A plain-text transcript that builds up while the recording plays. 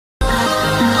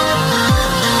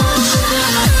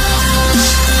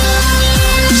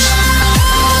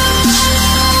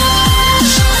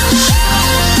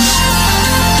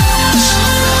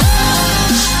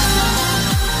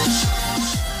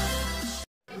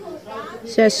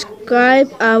Subscribe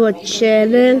our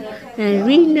channel and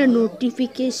ring the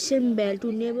notification bell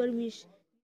to never miss.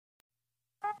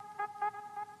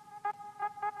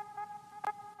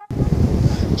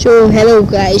 So hello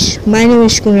guys, my name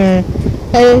is Kunal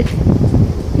and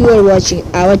you are watching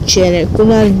our channel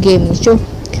Kunal Gaming.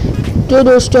 तो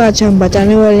दोस्तों आज हम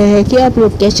बताने वाले हैं कि आप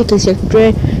लोग कैसे खेल सकते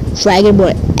हैं ड्रैगन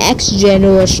बॉल एक्स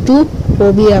जेनोवर्स 2,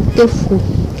 वो भी आपके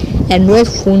एंड्रॉयड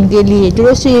फ़ोन के लिए। तो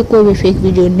दोस्तों ये कोई भी फेक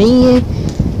वीडियो नहीं है।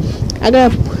 अगर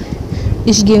आप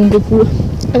इस वीडियो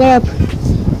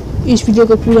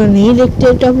को पूरा नहीं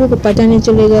देखते तो आप लोग को पता नहीं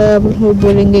चलेगा। आप लोग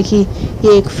बोलेंगे कि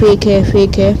ये एक फेक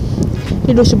है।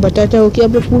 तो दोस्तों बताता हूँ कि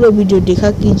आप लोग पूरा वीडियो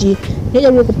देखा कीजिए, नहीं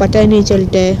आप लोग को पता ही नहीं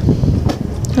चलता है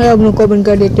और आप लोग कमेंट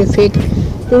कर देते हैं फेक।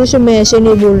 तो दोस्तों मैं ऐसे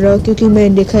नहीं बोल रहा हूँ, क्योंकि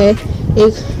मैंने देखा है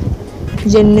एक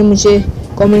जन ने मुझे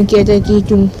कमेंट किया था कि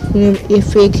तुमने ये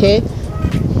फेक है,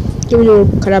 तो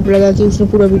मुझे ख़राब लगा कि उसने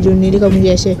पूरा वीडियो नहीं देखा, मुझे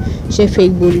ऐसे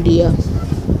फेक बोल दिया।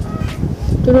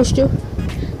 तो दोस्तों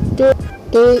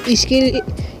तो इस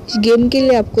गेम के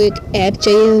लिए आपको एक ऐप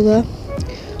चाहिए होगा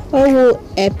और वो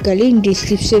ऐप का लिंक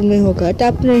डिस्क्रिप्शन में होगा। तो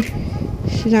आपने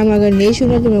नाम अगर नहीं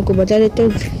सुना तो मैं आपको बता देता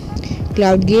हूँ,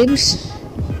 क्लाउड गेम्स।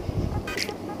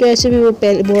 तो ऐसे भी वो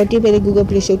बहुत ही पहले गूगल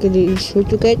प्ले स्टोर के रिलीज हो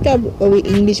चुका है, तो आप अभी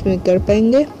इंग्लिश में कर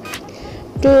पाएंगे।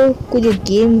 तो कुछ जो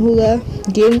गेम होगा,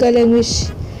 गेम का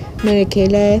लैंग्वेज मैंने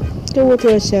खेला है, तो वो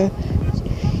थोड़ा सा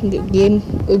गेम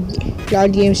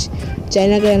क्लाउड गेम्स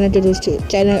चाइना का आना। तो दोस्तों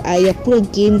चाइना आएगा, पूरा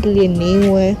गेम के लिए नहीं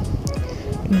हुआ है,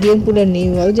 गेम पूरा नहीं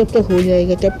हुआ, जब तक हो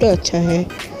जाएगा तब तक अच्छा है।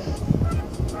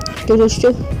 तो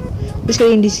दोस्तों उसका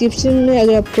डिस्क्रिप्शन में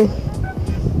अगर आप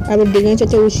देखना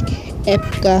चाहते हो उस ऐप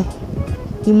का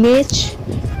इमेज,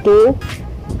 तो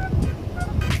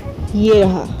ये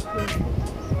रहा।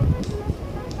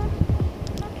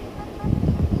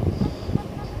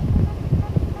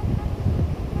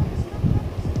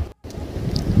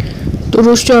 तो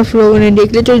दोस्तों आप लोगों ने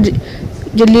देख लिया, तो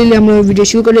जल्दी हम लोग वीडियो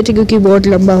शुरू कर लेते हैं, क्योंकि बहुत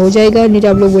लंबा हो जाएगा, नहीं तो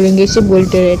आप लोग बोलेंगे इसे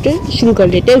बोलते रहते। शुरू कर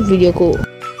लेते हैं वीडियो को।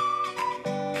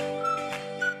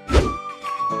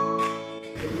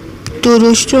 तो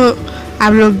दोस्तों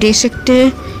आप लोग देख सकते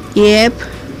हैं ये ऐप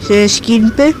स्क्रीन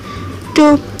पे। तो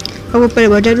आपको पहले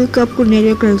बता दूँ कि आपको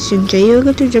नेटवर्क कनेक्शन चाहिए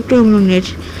होगा। तो जब तक हम लोग नेट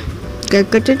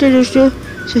करते थे दोस्तों,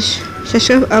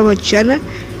 subscribe our channel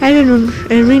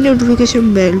and ring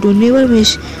notification bell to never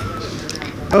miss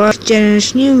our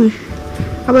channel's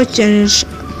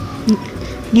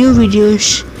new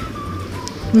videos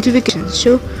notification.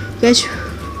 So guys,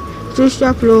 दोस्तों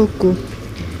आप लोगों को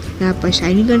यहाँ पर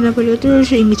साइन इन करना पड़ेगा, तो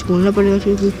दोस्तों इंग्लिश बोलना पड़ेगा,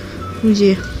 क्योंकि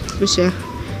मुझे वैसा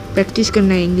प्रैक्टिस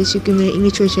करना है इंग्लिश, क्योंकि मेरा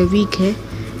इंग्लिश थोड़ा सा वीक है।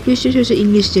 तो इससे थोड़ा सा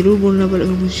इंग्लिश ज़रूर बोलना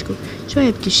पड़ेगा मुझको। सो आई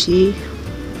हैव टू से,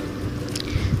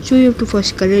 so you have to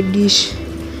first collect this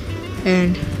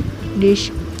and this.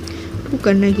 तो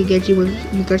करना है कि कैसे बोल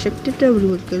कर सकते थे,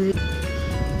 बोल कर।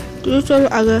 तो दोस्तों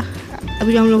अगर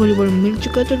अभी हम लोगों को रिवॉर्ड मिल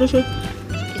चुका है, तो दोस्तों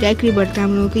डायरेक्टली बढ़ता है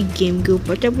हम लोगों की गेम के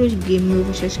ऊपर। तब लोग गेम में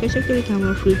ऊपर सर्च कर सकते हैं कि हम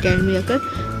लोग फ्री टाइम में जाकर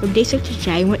और देख सकते हैं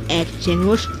ड्रैगन बॉल एक्स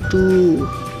जेनोवर्स 2।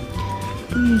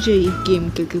 तो मुझे ये गेम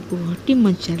करके बहुत ही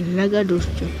मजा लगा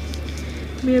दोस्तों।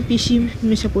 मेरा पीसी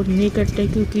में सपोर्ट नहीं करता है,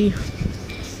 क्योंकि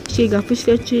इसके ग्राफिक्स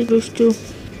अच्छे हैं दोस्तों,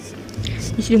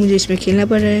 इसलिए मुझे इसमें खेलना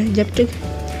पड़ रहा है। जब तक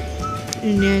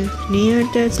नहीं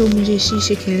आता तो मुझे इसी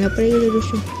से खेलना पड़ेगा। तो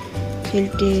दोस्तों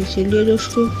खेलते चलिए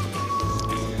दोस्तों।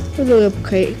 तो लोग आप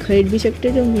खरीद भी सकते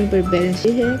हैं, तो मेरे पर बैलेंस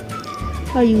ही है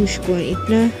और यूज को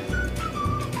इतना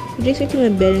देख सकते हैं।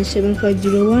 मेरा बैलेंस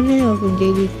 7501 है और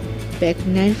डेली पैक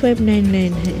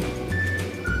 9599 है।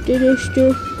 तो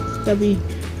दोस्तों तभी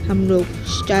हम लोग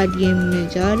स्टार्ट गेम में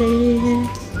जा रहे हैं।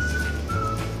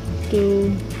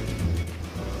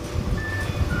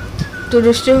 तो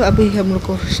दोस्तों अभी हम लोग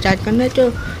को स्टार्ट करना है।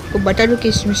 तो बता दूँ कि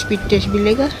इसमें स्पीड टेस्ट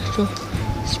मिलेगा। तो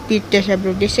स्पीड टेस्ट आप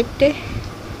लोग देख सकते हैं।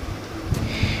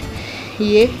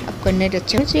 ये आपका नेट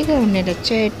अच्छा हो जाएगा, नेट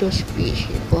अच्छा है तो स्पीड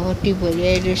बहुत ही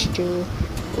बढ़िया है दोस्तों,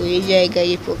 हो ही जाएगा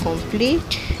ये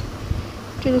कंप्लीट।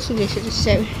 तो दोस्तों देख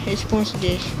सकते रिस्पॉन्स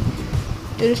दे,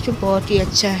 तो दोस्तों बहुत ही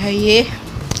अच्छा है ये।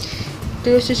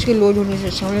 तो दोस्तों इसके लोड होने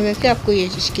से समय लगेगा कि आपको ये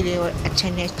इसके लिए और अच्छा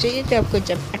नेट चाहिए। तो आपको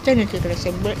जब अच्छा नेट का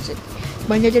कनेक्शन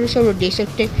बन जाए तो सब लोग देख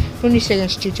सकते हैं 20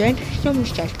 सेकेंड्स टू ज्वाइन। तो हम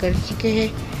स्टार्ट कर चुके हैं।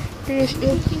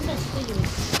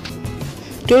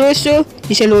 तो दोस्तों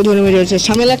इसे लोड होने में जो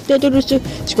समय लगता है, तो दोस्तों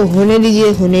इसको होने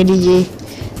दीजिए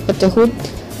तब तक खुद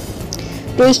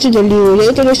तो दोस्तों जल्दी हो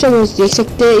जाए। तो दोस्तों आप देख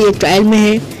सकते हैं ये ट्रायल में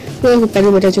है, तो आपको पहले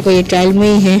बता चुका ये ट्रायल में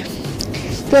ही है।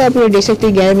 तो आप लोग देख सकते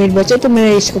हैं 11 मिनट बचे, तो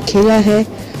मैंने इसको खेला है।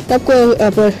 तो आपको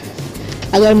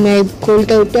अगर मैं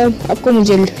खोलता होता आपको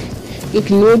मुझे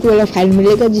एक लोड वाला फाइल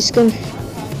मिलेगा, जिसका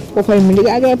वो फाइल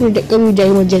मिलेगा। अगर आपने कभी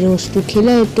ड्रैगन बॉल जेनोवर्स 2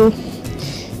 खेला है तो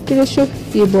कि दोस्तों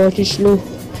ये बहुत ही स्लो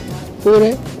हो रहा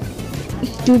है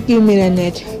क्योंकि मेरा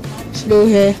नेट स्लो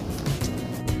है।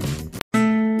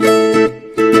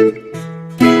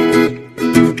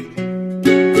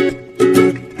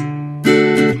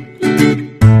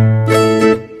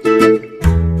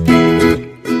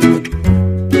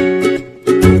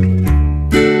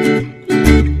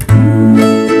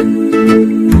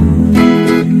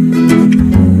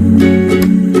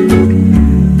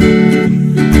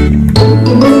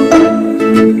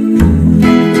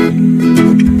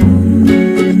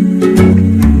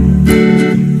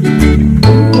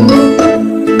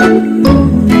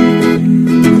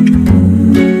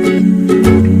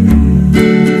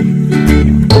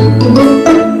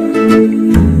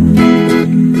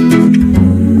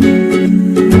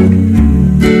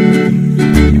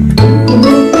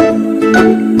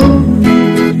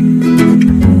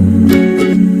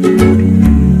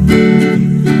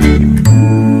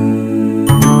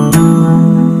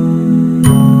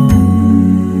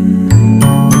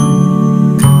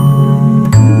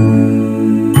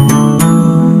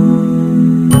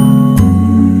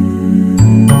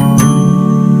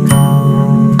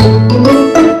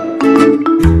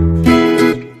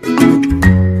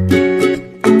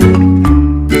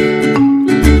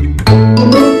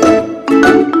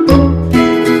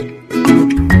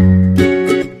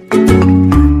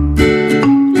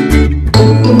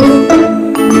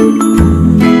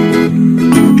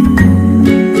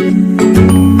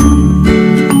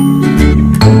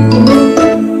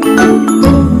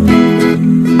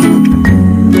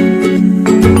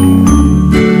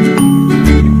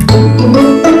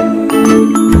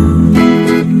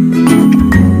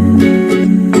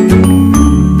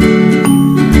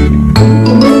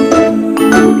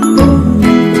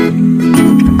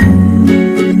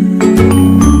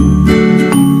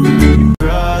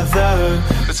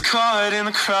 Caught in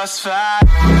the crossfire.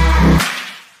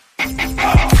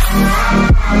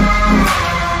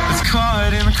 It's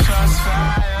caught in the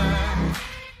crossfire.